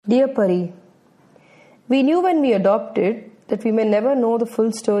Dear Pari, we knew when we adopted that we may never know the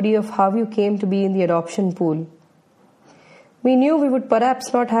full story of how you came to be in the adoption pool. We knew we would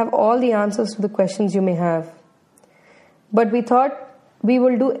perhaps not have all the answers to the questions you may have. But we thought we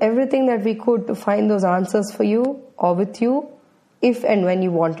will do everything that we could to find those answers for you or with you if and when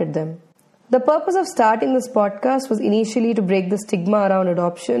you wanted them. The purpose of starting this podcast was initially to break the stigma around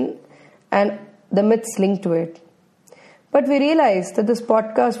adoption and the myths linked to it. But we realized that this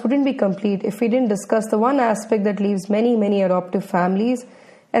podcast wouldn't be complete if we didn't discuss the one aspect that leaves many adoptive families,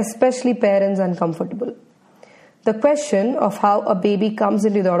 especially parents, uncomfortable. The question of how a baby comes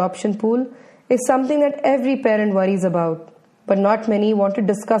into the adoption pool is something that every parent worries about, but not many want to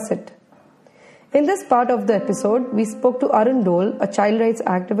discuss it. In this part of the episode, we spoke to Arun Dole, a child rights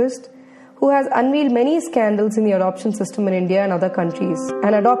activist who has unveiled many scandals in the adoption system in India and other countries.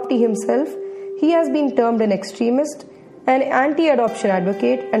 An adoptee himself, he has been termed an extremist, an anti-adoption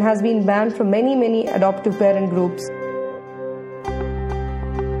advocate, and has been banned from many adoptive parent groups.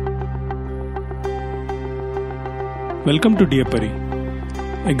 Welcome to Dear Pari,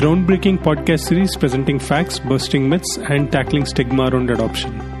 a groundbreaking podcast series presenting facts, busting myths, and tackling stigma around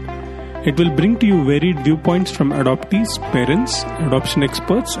adoption. It will bring to you varied viewpoints from adoptees, parents, adoption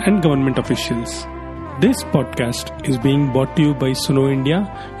experts, and government officials. This podcast is being brought to you by Suno India,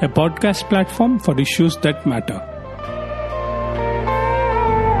 a podcast platform for issues that matter.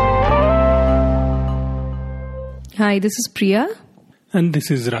 Hi, this is Priya. And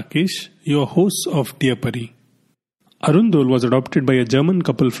this is Rakesh, your host of Dear Pari. Arun Dole was adopted by a German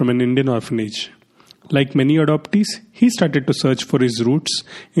couple from an Indian orphanage. Like many adoptees, he started to search for his roots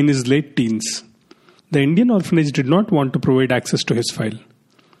in his late teens. The Indian orphanage did not want to provide access to his file.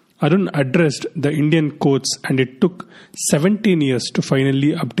 Arun addressed the Indian courts and it took 17 years to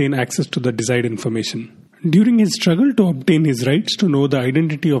finally obtain access to the desired information. During his struggle to obtain his rights to know the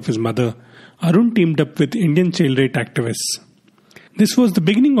identity of his mother, Arun teamed up with Indian child rights activists. This was the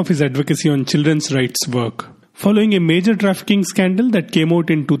beginning of his advocacy on children's rights work. Following a major trafficking scandal that came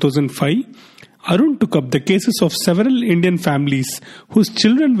out in 2005, Arun took up the cases of several Indian families whose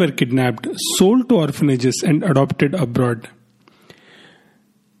children were kidnapped, sold to orphanages and adopted abroad.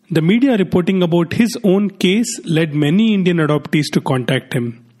 The media reporting about his own case led many Indian adoptees to contact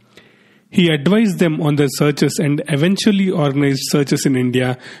him. He advised them on their searches and eventually organized searches in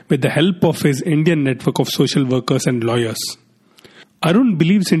India with the help of his Indian network of social workers and lawyers. Arun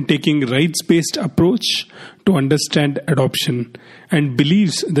believes in taking rights-based approach to understand adoption and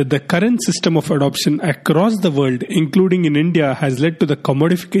believes that the current system of adoption across the world, including in India, has led to the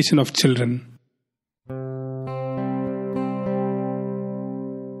commodification of children.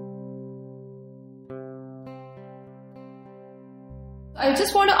 I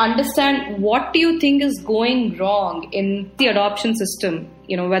just want to understand, what do you think is going wrong in the adoption system,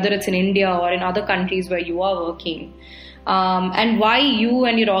 whether it's in India or in other countries where you are working, and why you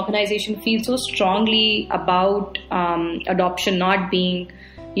and your organization feel so strongly about adoption not being,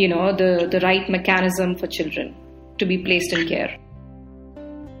 the right mechanism for children to be placed in care.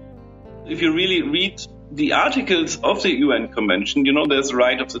 If you really read the articles of the UN Convention, there's the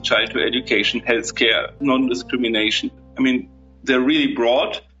right of the child to education, healthcare, non-discrimination. They're really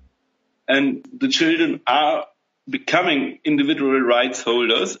broad, and the children are becoming individual rights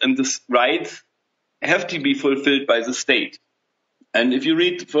holders, and these rights have to be fulfilled by the state. And if you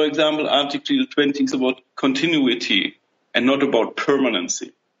read, for example, Article 20 is about continuity and not about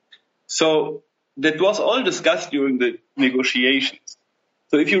permanency. So that was all discussed during the negotiations.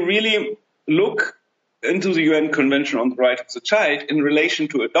 So if you really look into the UN Convention on the Right of the Child in relation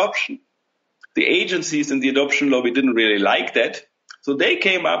to adoption, the agencies in the adoption lobby didn't really like that. So they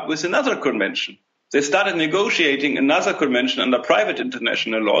came up with another convention. They started negotiating another convention under private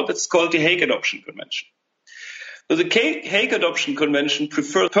international law that's called the Hague Adoption Convention. So the Hague Adoption Convention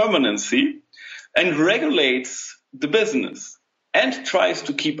prefers permanency and regulates the business and tries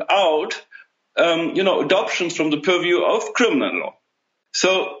to keep out, adoptions from the purview of criminal law.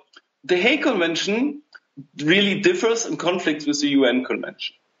 So the Hague Convention really differs in conflicts with the UN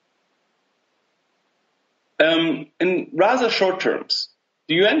Convention. In rather short terms,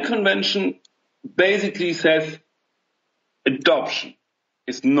 the UN Convention basically says adoption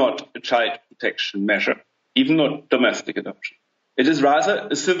is not a child protection measure, even not domestic adoption. It is rather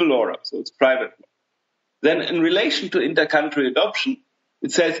a civil order, so it's private law. Then in relation to inter-country adoption,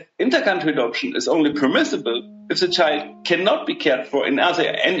 it says inter-country adoption is only permissible if the child cannot be cared for in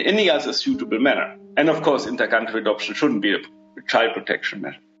any other suitable manner. And of course, inter-country adoption shouldn't be a child protection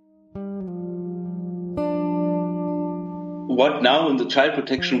measure. What now in the child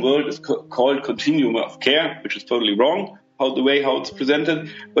protection world is called continuum of care, which is totally wrong. the way how it's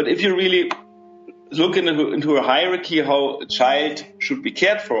presented. But if you really look into a hierarchy how a child should be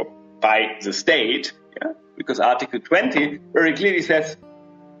cared for by the state, because Article 20 very clearly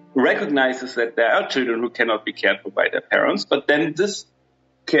recognizes that there are children who cannot be cared for by their parents, but then this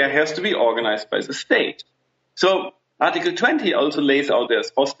care has to be organized by the state. So Article 20 also lays out there's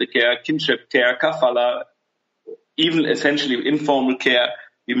foster care, kinship care, kafala, even essentially informal care,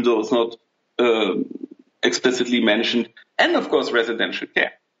 even though it's not explicitly mentioned, and of course residential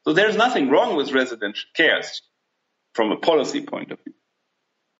care. So there's nothing wrong with residential care from a policy point of view.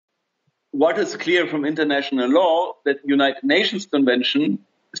 What is clear from international law, that United Nations Convention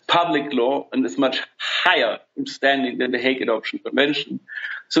is public law and is much higher in standing than the Hague Adoption Convention.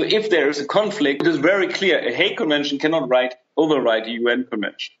 So if there is a conflict, it is very clear a Hague Convention cannot override a UN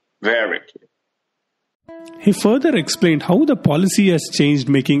Convention. Very clear. He further explained how the policy has changed,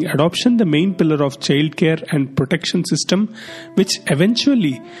 making adoption the main pillar of childcare and protection system, which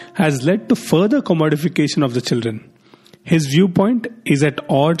eventually has led to further commodification of the children. His viewpoint is at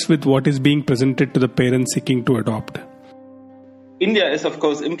odds with what is being presented to the parents seeking to adopt. India is, of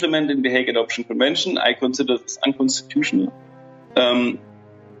course, implementing the Hague Adoption Convention. I consider this unconstitutional,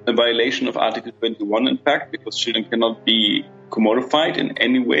 a violation of Article 21, in fact, because children cannot be commodified in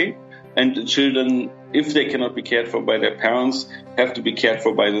any way. And the children, if they cannot be cared for by their parents, have to be cared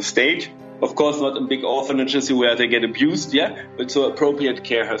for by the state. Of course, not in big orphanages where they get abused, but so appropriate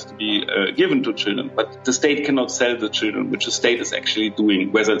care has to be given to children. But the state cannot sell the children, which the state is actually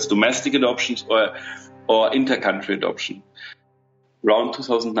doing, whether it's domestic adoptions or inter-country adoption. Around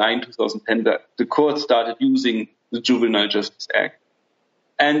 2009, 2010, the court started using the Juvenile Justice Act.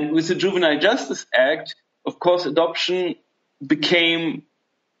 And with the Juvenile Justice Act, of course, adoption became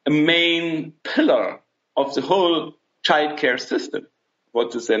a main pillar of the whole child care system,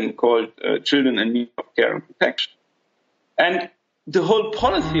 what is then called children in need of care and protection. And the whole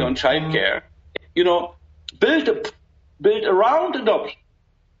policy on child care, built around adoption.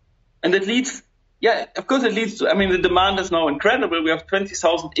 And it leads, of course it leads to, the demand is now incredible. We have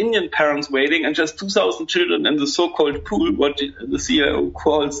 20,000 Indian parents waiting and just 2,000 children in the so-called pool, what the CIO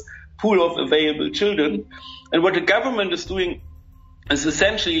calls pool of available children. And what the government is doing is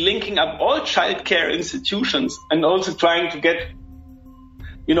essentially linking up all child care institutions and also trying to get,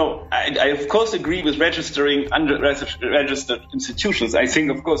 I of course agree with registering unregistered institutions. I think,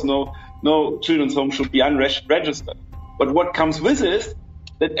 of course, no children's home should be unregistered. But what comes with it is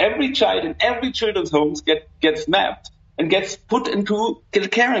that every child in every children's homes gets mapped and gets put into the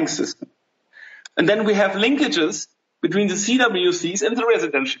caring system. And then we have linkages between the CWCs and the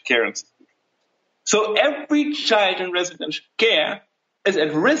residential care institutions. So every child in residential care is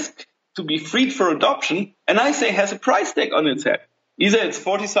at risk to be freed for adoption, and I say has a price tag on its head. Either it's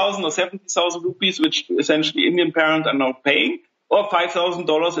 40,000 or 70,000 rupees, which essentially Indian parents are now paying, or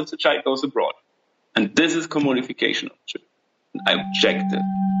 $5,000 if the child goes abroad. And this is commodification of children. I object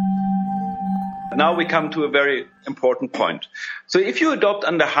it. Now we come to a very important point. So if you adopt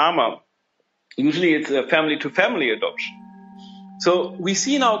under HAMA, usually it's a family-to-family adoption. So we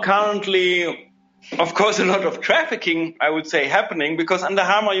see now currently, of course, a lot of trafficking, I would say, happening, because under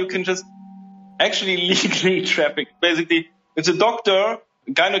HAMA you can just actually legally traffic. Basically, it's a doctor,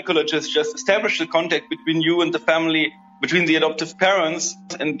 a gynecologist, just establish the contact between you and the family, between the adoptive parents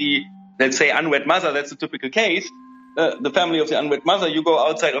and the, let's say, unwed mother. That's a typical case. The family of the unwed mother, you go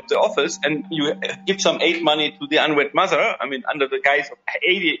outside of the office and you give some aid money to the unwed mother, under the guise of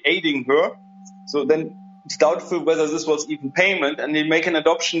aiding her. So then it's doubtful whether this was even payment, and they make an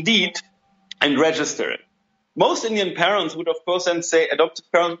adoption deed and register it. Most Indian parents would, of course, then say,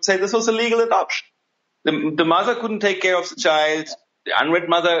 adoptive parents would say, this was a legal adoption. The mother couldn't take care of the child. The unwed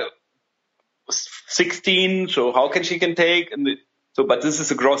mother was 16, so how can she take? But this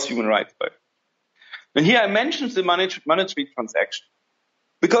is a gross human rights violation. And here I mentioned the monetary transaction,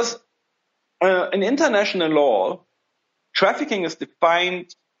 because in international law, trafficking is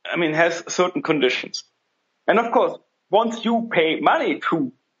defined, has certain conditions. And of course, once you pay money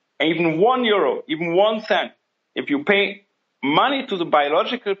to even €1, even 1 cent, if you pay money to the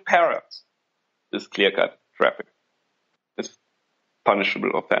biological parents, this clear-cut trafficking. It's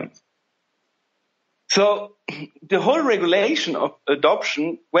punishable offense. So the whole regulation of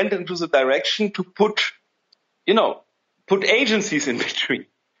adoption went into the direction to put agencies in between.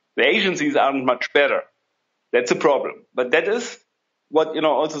 The agencies aren't much better. That's a problem. But that is what,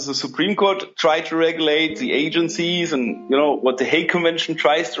 also the Supreme Court tried to regulate, the agencies, and, what the Hague Convention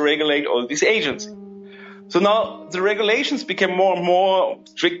tries to regulate, all these agencies. So now the regulations became more and more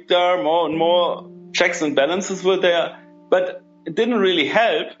stricter, more and more checks and balances were there, but it didn't really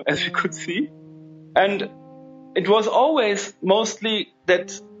help, as you could see. And it was always mostly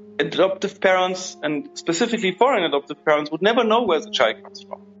that adoptive parents, and specifically foreign adoptive parents, would never know where the child comes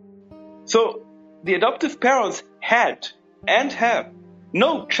from. So the adoptive parents had and have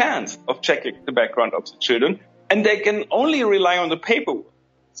no chance of checking the background of the children, and they can only rely on the paperwork.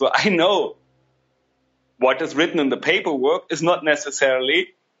 So I know what is written in the paperwork is not necessarily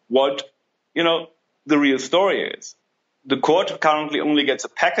what, the real story is. The court currently only gets a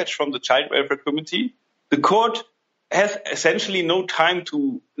package from the Child Welfare Committee. The court has essentially no time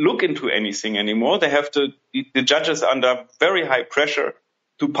to look into anything anymore. The judges are under very high pressure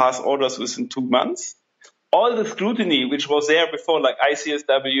to pass orders within 2 months. All the scrutiny which was there before, like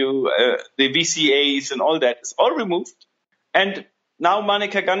ICSW, the VCAs and all that, is all removed. And now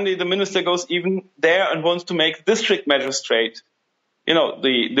Maneka Gandhi, the minister, goes even there and wants to make district magistrate,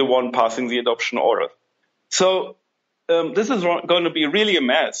 the one passing the adoption order. So this is going to be really a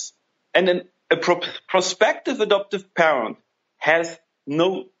mess. And then a prospective adoptive parent has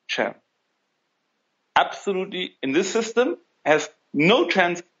no chance. Absolutely, in this system, has no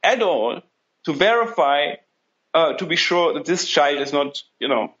chance at all to verify, to be sure that this child is not,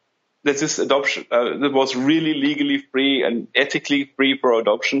 that this adoption that was really legally free and ethically free for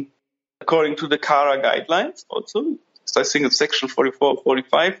adoption. According to the CARA guidelines, also, I think it's section 44 or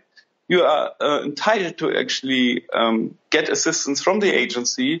 45, you are entitled to actually get assistance from the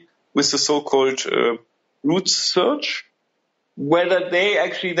agency with the so-called roots search. Whether they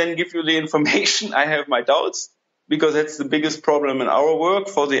actually then give you the information, I have my doubts, because that's the biggest problem in our work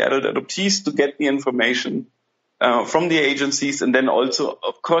for the adult adoptees, to get the information from the agencies. And then also,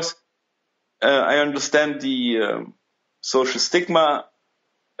 of course, I understand the social stigma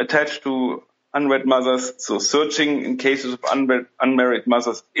attached to unwed mothers. So searching in cases of unmarried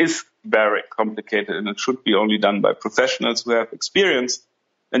mothers is very complicated, and it should be only done by professionals who have experience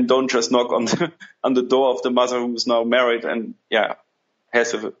and don't just knock on the door of the mother who is now married and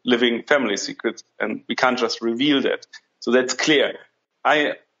has a living family secret, and we can't just reveal that. So that's clear.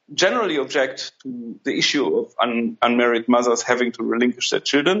 I generally object to the issue of unmarried mothers having to relinquish their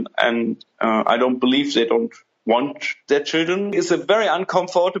children, and I don't believe they don't want their children. It's a very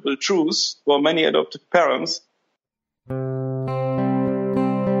uncomfortable truth for many adoptive parents.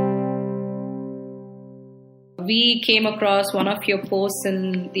 We came across one of your posts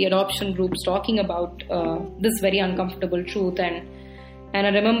in the adoption groups talking about this very uncomfortable truth, and I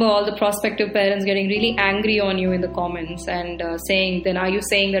remember all the prospective parents getting really angry on you in the comments and saying, then are you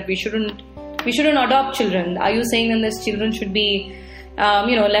saying that we shouldn't adopt children? Are you saying that these children should be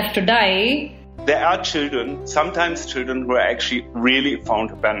left to die? There are children, sometimes children, who are actually really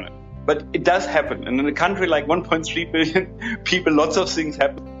found abandoned. But it does happen. And in a country like 1.3 billion people, lots of things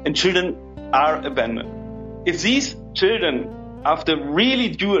happen. And children are abandoned. If these children, after really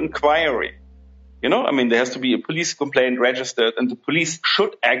due inquiry, there has to be a police complaint registered, and the police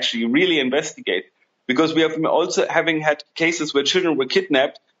should actually really investigate. Because we have also had cases where children were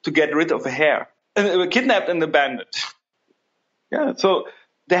kidnapped to get rid of a hair. And they were kidnapped and abandoned. So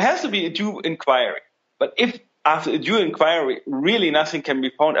there has to be a due inquiry. But if after a due inquiry really nothing can be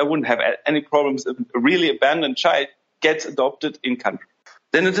found, I wouldn't have any problems if a really abandoned child gets adopted in country.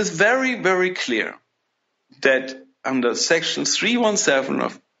 Then it is very, very clear that under section 317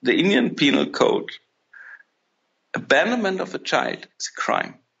 of the Indian Penal Code, abandonment of a child is a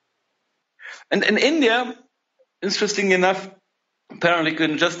crime. And in India, interestingly enough, apparently you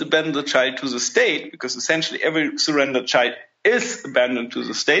can just abandon the child to the state, because essentially every surrendered child is abandoned to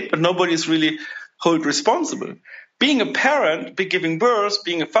the state, but nobody is really held responsible. Being a parent, giving birth,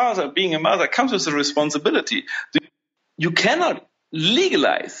 being a father, being a mother comes with a responsibility. You cannot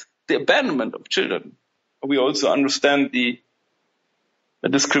legalize the abandonment of children. We also understand the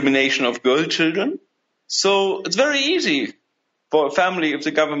discrimination of girl children. So it's very easy for a family, if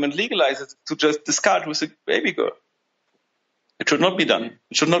the government legalizes, to just discard with a baby girl. It should not be done.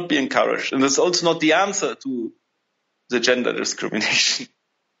 It should not be encouraged. And it's also not the answer to the gender discrimination.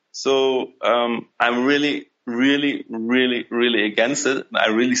 So I'm really, really, really, really against it. And I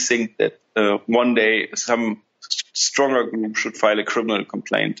really think that one day some stronger group should file a criminal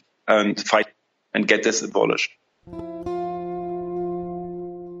complaint and fight and get this abolished.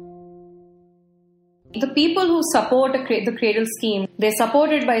 The people who support the Cradle scheme, they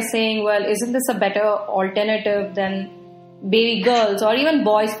support it by saying, well, isn't this a better alternative than baby girls or even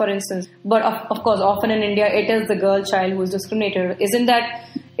boys, for instance? But of course, often in India, it is the girl child who is discriminated. Isn't that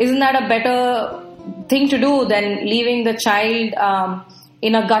a better thing to do than leaving the child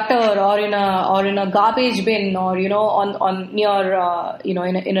in a gutter or in a garbage bin, or on near in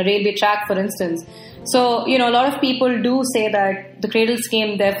a railway track, for instance. So a lot of people do say that the cradle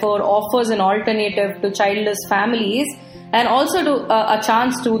scheme therefore offers an alternative to childless families and also to a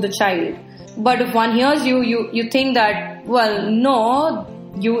chance to the child. But if one hears you think that, well, no,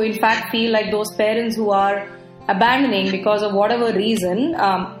 you in fact feel like those parents who are abandoning because of whatever reason,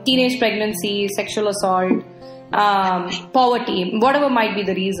 teenage pregnancy, sexual assault, poverty, whatever might be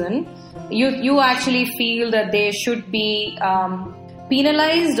the reason, you actually feel that they should be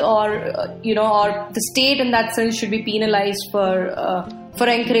penalized, or or the state in that sense should be penalized for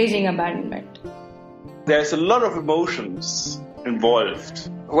encouraging abandonment. There's a lot of emotions involved.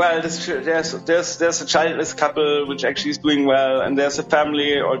 Well, there's a childless couple which actually is doing well, and there's a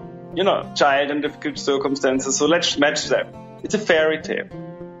family or child in difficult circumstances. So let's match them. It's a fairy tale.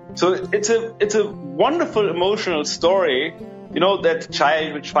 So it's a wonderful emotional story, that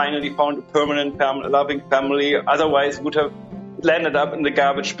child which finally found a permanent loving family, otherwise would have landed up in the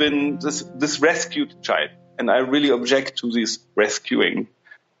garbage bin, this rescued child. And I really object to this rescuing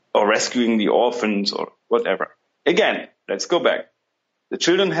the orphans or whatever. Again, let's go back. The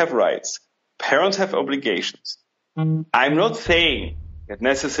children have rights. Parents have obligations. I'm not saying that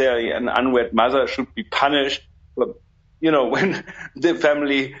necessarily an unwed mother should be punished, when the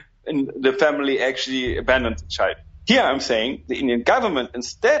family actually abandons the child. Here I'm saying the Indian government,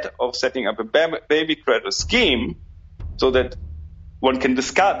 instead of setting up a baby cradle scheme so that one can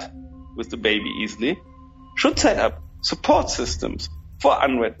discard with the baby easily, should set up support systems for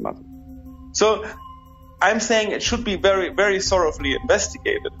unwed mothers. So I'm saying it should be very, very thoroughly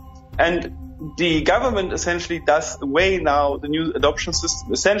investigated. And the government essentially does away now, the new adoption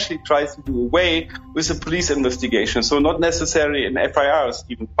system essentially tries to do away with the police investigation. So not necessarily an FIR is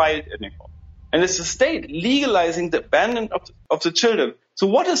even filed anymore. And it's the state legalizing the abandonment of the children. So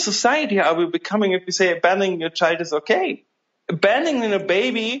what a society are we becoming if we say abandoning your child is okay? Abandoning a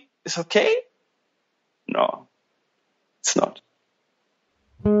baby is okay? No, it's not.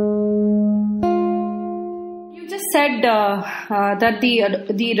 Said that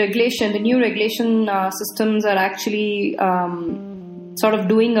the new regulation systems are actually sort of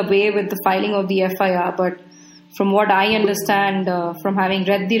doing away with the filing of the FIR. But from what I understand, from having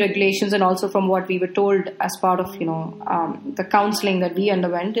read the regulations and also from what we were told as part of the counseling that we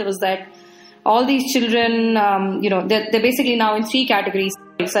underwent, it was that all these children, they're basically now in three categories: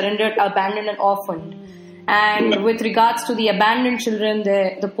 surrendered, abandoned, and orphaned. And with regards to the abandoned children,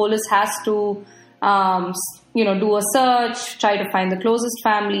 the police has to do a search, try to find the closest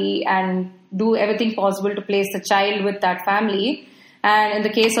family and do everything possible to place the child with that family. And in the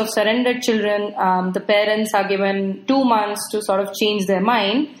case of surrendered children, the parents are given 2 months to sort of change their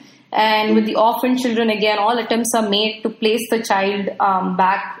mind. And with the orphan children, again, all attempts are made to place the child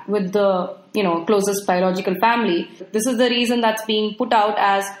back with the closest biological family. This is the reason that's being put out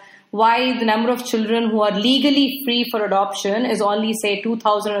as why the number of children who are legally free for adoption is only, say,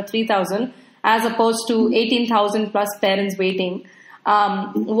 2,000 or 3,000, as opposed to 18,000 plus parents waiting.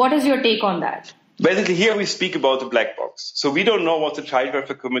 What is your take on that? Basically, here we speak about the black box. So we don't know what the Child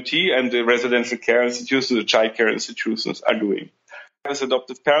Welfare Committee and the residential care institutions, the child care institutions are doing. As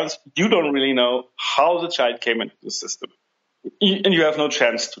adoptive parents, you don't really know how the child came into the system. And you have no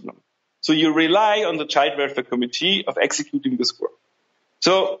chance to know. So you rely on the Child Welfare Committee of executing this work.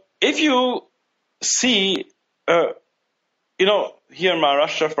 So if you see, here in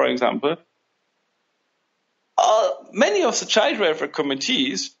Maharashtra, for example, many of the Child Welfare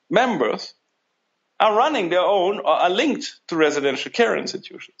Committees members are running their own or are linked to residential care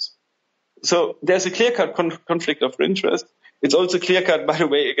institutions. So there's a clear-cut conflict of interest. It's also clear-cut, by the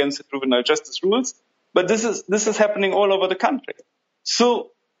way, against the juvenile justice rules. But this is happening all over the country.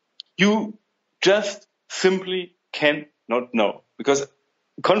 So you just simply cannot know, because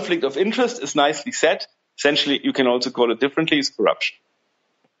conflict of interest is nicely said. Essentially, you can also call it differently, is corruption.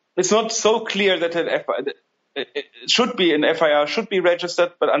 It's not so clear that it should be an FIR, should be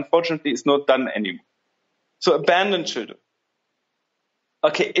registered, but unfortunately it's not done anymore. So abandoned children.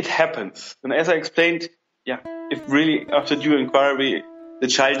 Okay, it happens. And as I explained, if really after due inquiry the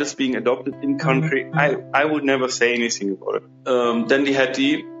child is being adopted in country, I would never say anything about it. Then we had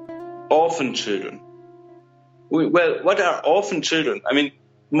the orphan children. Well, what are orphan children? I mean,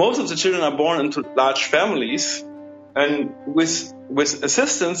 most of the children are born into large families, and with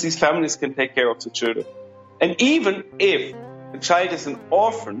assistance, these families can take care of the children. And even if the child is an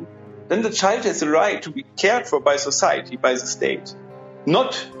orphan, then the child has the right to be cared for by society, by the state.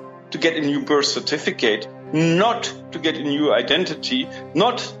 Not to get a new birth certificate, not to get a new identity,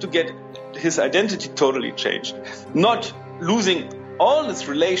 not to get his identity totally changed, not losing all this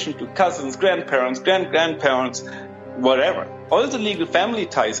relation to cousins, grandparents, grandparents, whatever, all the legal family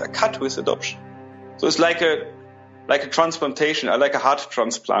ties are cut with adoption. So it's like a transplantation, like a heart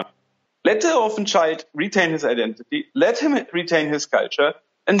transplant. Let the orphan child retain his identity, let him retain his culture,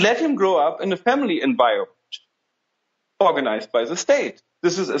 and let him grow up in a family environment organized by the state.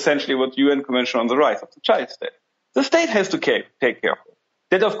 This is essentially what the UN Convention on the Rights of the Child said. The state has to take care of it.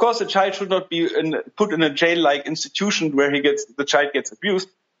 That, of course, the child should not be put in a jail-like institution where the child gets abused.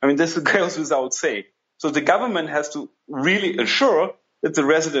 I mean, this goes without saying. So the government has to really ensure that the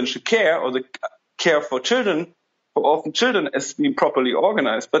residential care or the care for children, for orphan children, is being properly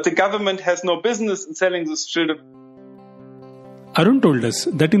organized. But the government has no business in selling these children. Arun told us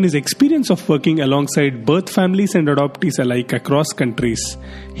that in his experience of working alongside birth families and adoptees alike across countries,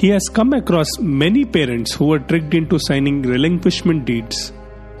 he has come across many parents who were tricked into signing relinquishment deeds.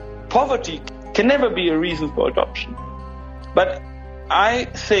 Poverty can never be a reason for adoption. But I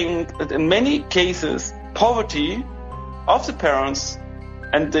think that in many cases, poverty of the parents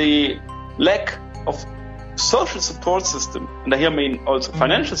and the lack of social support system, and I here mean also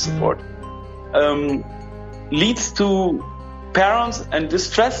financial support, leads to parents and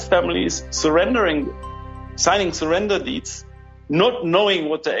distressed families signing surrender deeds, not knowing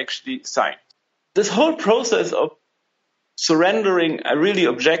what they actually signed. This whole process of surrendering I really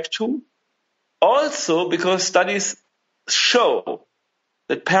object to, also because studies show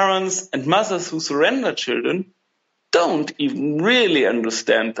that parents and mothers who surrender children don't even really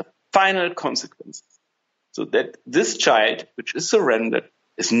understand the final consequences. So that this child, which is surrendered,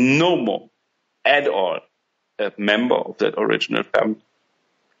 is no more at all a member of that original family.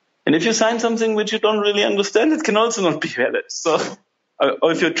 And if you sign something which you don't really understand, it can also not be valid. So,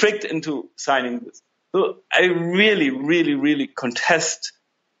 or if you're tricked into signing this. So I really, really, really contest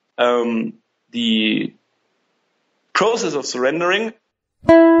the process of surrendering.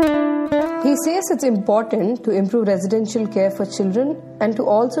 He says it's important to improve residential care for children and to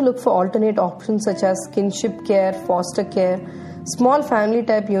also look for alternate options such as kinship care, foster care, small family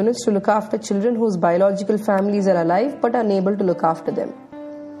type units to look after children whose biological families are alive but are unable to look after them.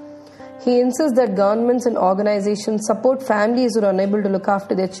 He insists that governments and organizations support families who are unable to look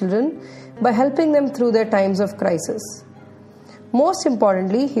after their children by helping them through their times of crisis. Most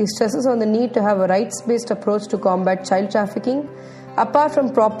importantly, he stresses on the need to have a rights-based approach to combat child trafficking, apart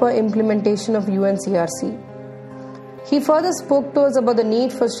from proper implementation of UNCRC. He further spoke to us about the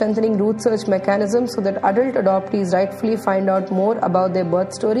need for strengthening root search mechanisms so that adult adoptees rightfully find out more about their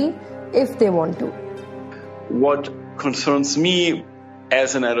birth story if they want to. What concerns me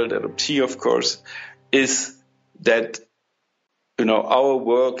as an adult adoptee, of course, is that our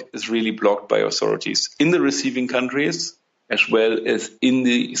work is really blocked by authorities in the receiving countries as well as in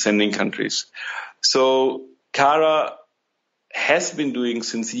the sending countries. So CARA has been doing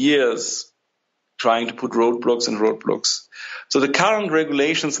since years trying to put roadblocks. So the current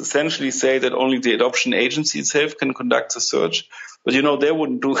regulations essentially say that only the adoption agency itself can conduct the search, but they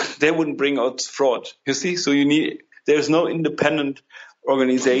wouldn't bring out fraud. You see, so there's no independent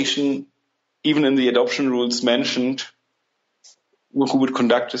organization, even in the adoption rules mentioned, who would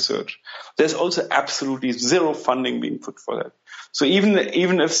conduct a search. There's also absolutely zero funding being put for that. So even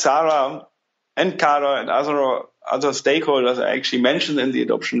if SARA and CARA and other stakeholders are actually mentioned in the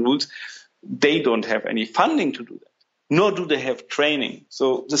adoption rules, they don't have any funding to do that, nor do they have training.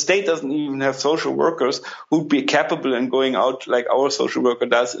 So the state doesn't even have social workers who'd be capable in going out like our social worker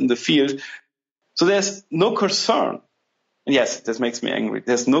does in the field. So there's no concern. And yes, this makes me angry.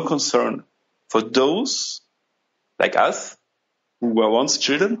 There's no concern for those like us who were once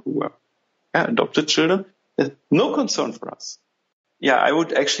children, who were adopted children. There's no concern for us. Yeah, I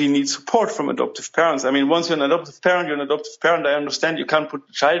would actually need support from adoptive parents. I mean, once you're an adoptive parent, I understand you can't put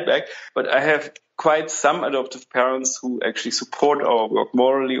the child back, but I have quite some adoptive parents who actually support our work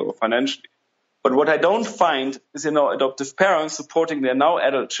morally or financially. But what I don't find is, adoptive parents supporting their now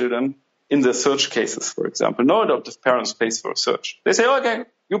adult children in the search cases, for example. No adoptive parents pays for a search. They say, okay,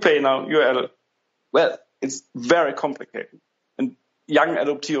 you pay now, you're adult. Well, it's very complicated. And young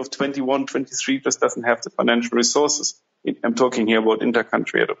adoptee of 21, 23 just doesn't have the financial resources. I'm talking here about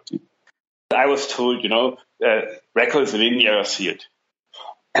inter-country adoptee. I was told, records in India are sealed.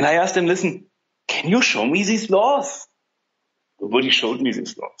 And I asked him, listen, can you show me these laws? Nobody showed me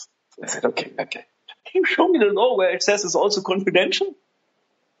these laws. I said, okay. Can you show me the law where it says it's also confidential?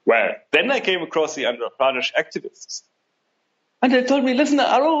 Well, then I came across the Andhra Pradesh activists. And they told me, listen,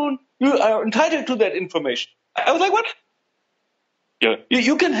 Arun, you are entitled to that information. I was like, what? Yeah.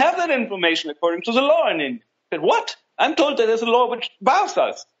 You can have that information according to the law in India. I said, what? I'm told that there's a law which bars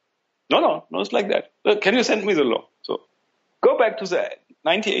us. No, it's like that. Can you send me the law? So Go back to the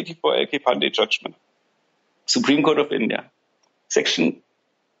 1984 L.K. Pandey judgment. Supreme Court of India. Section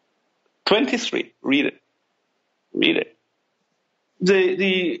 23. Read it. The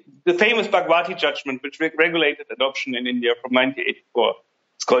famous Bhagwati judgment, which regulated adoption in India from 1984.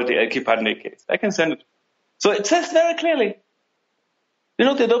 It's called the L.K. Pandey case. I can send it. So it says very clearly,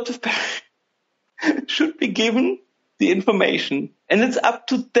 the adoptive parent should be given the information, and it's up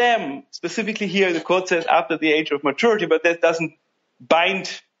to them. Specifically here, the court says after the age of maturity, but that doesn't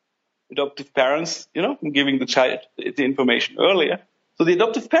bind adoptive parents, from giving the child the information earlier. So the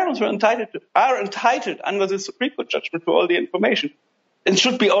adoptive parents are entitled under the Supreme Court judgment to all the information. It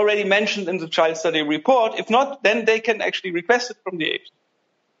should be already mentioned in the child study report. If not, then they can actually request it from the agency.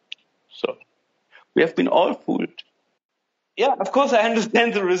 So we have been all fooled. Yeah, of course, I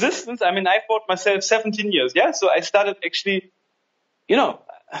understand the resistance. I mean, I fought myself 17 years. Yeah, so I started actually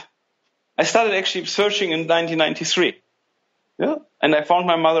searching in 1993. Yeah, and I found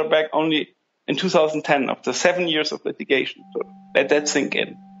my mother back only in 2010 after 7 years of litigation. So let that sink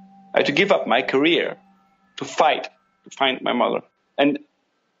in. I had to give up my career to fight to find my mother. And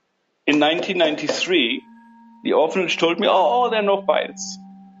in 1993, the orphanage told me, oh, there are no files.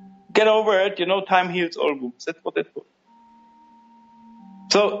 Get over it, time heals all wounds. That's what they told me.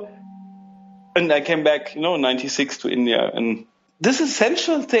 So, and I came back, in 96 to India. And this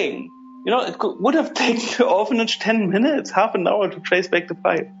essential thing, it would have taken the orphanage 10 minutes, half an hour to trace back the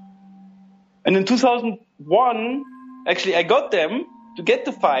file. And in 2001, actually, I got them to get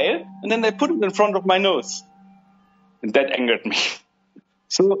the file, and then they put it in front of my nose. And that angered me.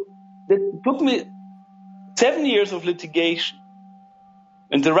 So that took me 7 years of litigation.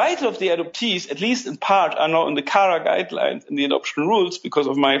 And the rights of the adoptees, at least in part, are now in the CARA guidelines and the adoption rules because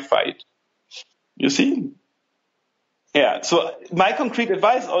of my fight. You see? Yeah, so my concrete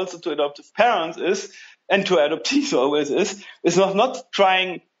advice also to adoptive parents is, and to adoptees always is not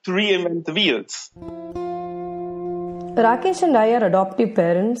trying to reinvent the wheels. Rakesh and I are adoptive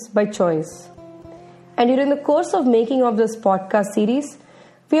parents by choice. And during the course of making of this podcast series,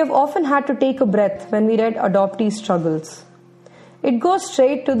 we have often had to take a breath when we read adoptee struggles. It goes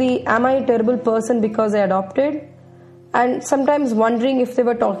straight to the am I a terrible person because I adopted? And sometimes wondering if they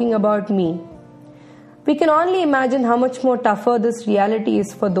were talking about me. We can only imagine how much more tougher this reality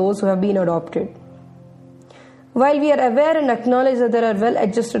is for those who have been adopted. While we are aware and acknowledge that there are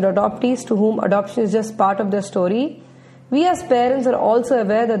well-adjusted adoptees to whom adoption is just part of their story, we as parents are also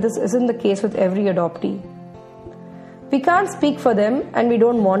aware that this isn't the case with every adoptee. We can't speak for them and we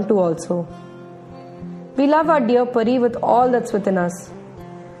don't want to also. We love our dear Pari with all that's within us.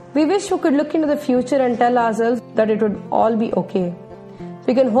 We wish we could look into the future and tell ourselves that it would all be okay.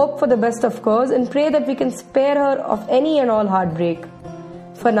 We can hope for the best, of course, and pray that we can spare her of any and all heartbreak.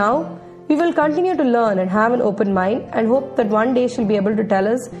 For now, we will continue to learn and have an open mind and hope that one day she'll be able to tell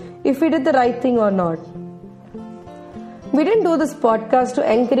us if we did the right thing or not. We didn't do this podcast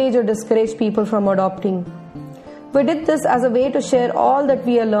to encourage or discourage people from adopting. We did this as a way to share all that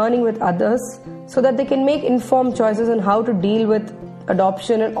we are learning with others so that they can make informed choices on how to deal with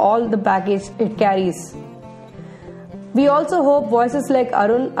adoption and all the baggage it carries. We also hope voices like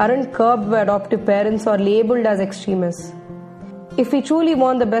Arun aren't curbed by adoptive parents or labeled as extremists. If we truly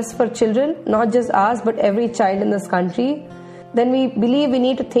want the best for children, not just ours but every child in this country, then we believe we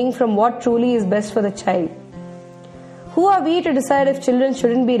need to think from what truly is best for the child. Who are we to decide if children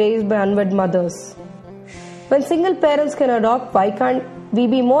shouldn't be raised by unwed mothers? When single parents can adopt, why can't we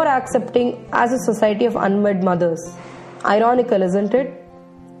be more accepting as a society of unwed mothers? Ironical, isn't it?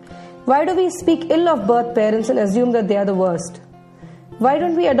 Why do we speak ill of birth parents and assume that they are the worst? Why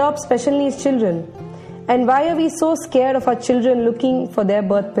don't we adopt special needs children? And why are we so scared of our children looking for their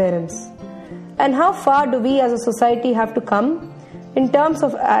birth parents? And how far do we as a society have to come in terms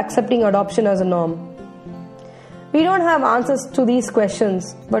of accepting adoption as a norm? We don't have answers to these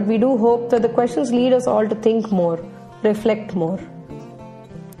questions, but we do hope that the questions lead us all to think more, reflect more.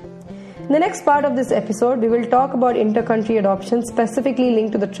 In the next part of this episode, we will talk about inter-country adoption, specifically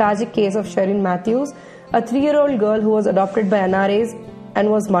linked to the tragic case of Sherin Matthews, a 3-year-old girl who was adopted by NRAs and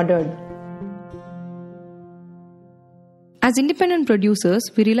was murdered. As independent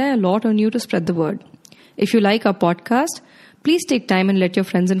producers, we rely a lot on you to spread the word. If you like our podcast, please take time and let your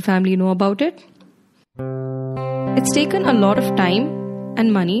friends and family know about it. It's taken a lot of time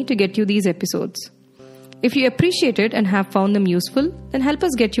and money to get you these episodes. If you appreciate it and have found them useful, then help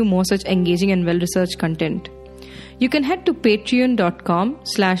us get you more such engaging and well-researched content. You can head to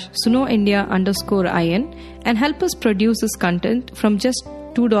patreon.com/sunoindia_in and help us produce this content from just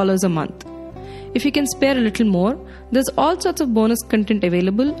 $2 a month. If you can spare a little more, there's all sorts of bonus content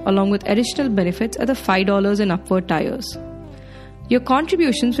available along with additional benefits at the $5 and upward tiers. Your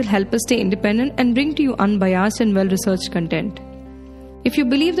contributions will help us stay independent and bring to you unbiased and well-researched content. If you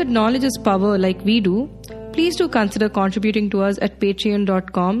believe that knowledge is power like we do, please do consider contributing to us at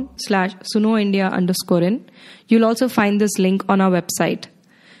patreon.com/sunoindia_in. You'll also find this link on our website.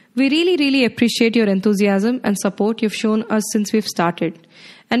 We really appreciate your enthusiasm and support you've shown us since we've started.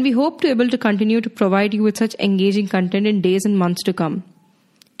 And we hope to be able to continue to provide you with such engaging content in days and months to come.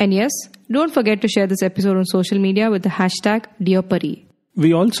 And yes, don't forget to share this episode on social media with the hashtag #DearPari.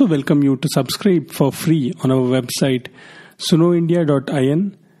 We also welcome you to subscribe for free on our website sunoindia.in.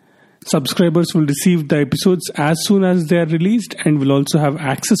 Subscribers will receive the episodes as soon as they are released and will also have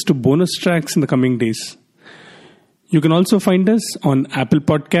access to bonus tracks in the coming days. You can also find us on Apple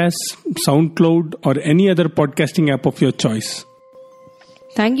Podcasts, SoundCloud, or any other podcasting app of your choice.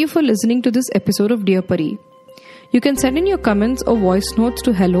 Thank you for listening to this episode of Dear Pari. You can send in your comments or voice notes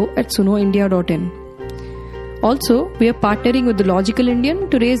to hello@sunoindia.in. Also, we are partnering with The Logical Indian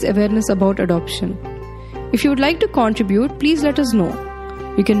to raise awareness about adoption. If you would like to contribute, please let us know.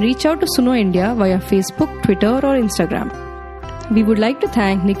 You can reach out to Suno India via Facebook, Twitter, or Instagram. We would like to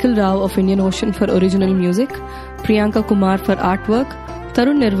thank Nikhil Rao of Indian Ocean for original music, Priyanka Kumar for artwork,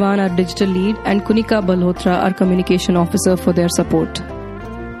 Tarun Nirvan, our digital lead, and Kunika Balhotra, our communication officer, for their support.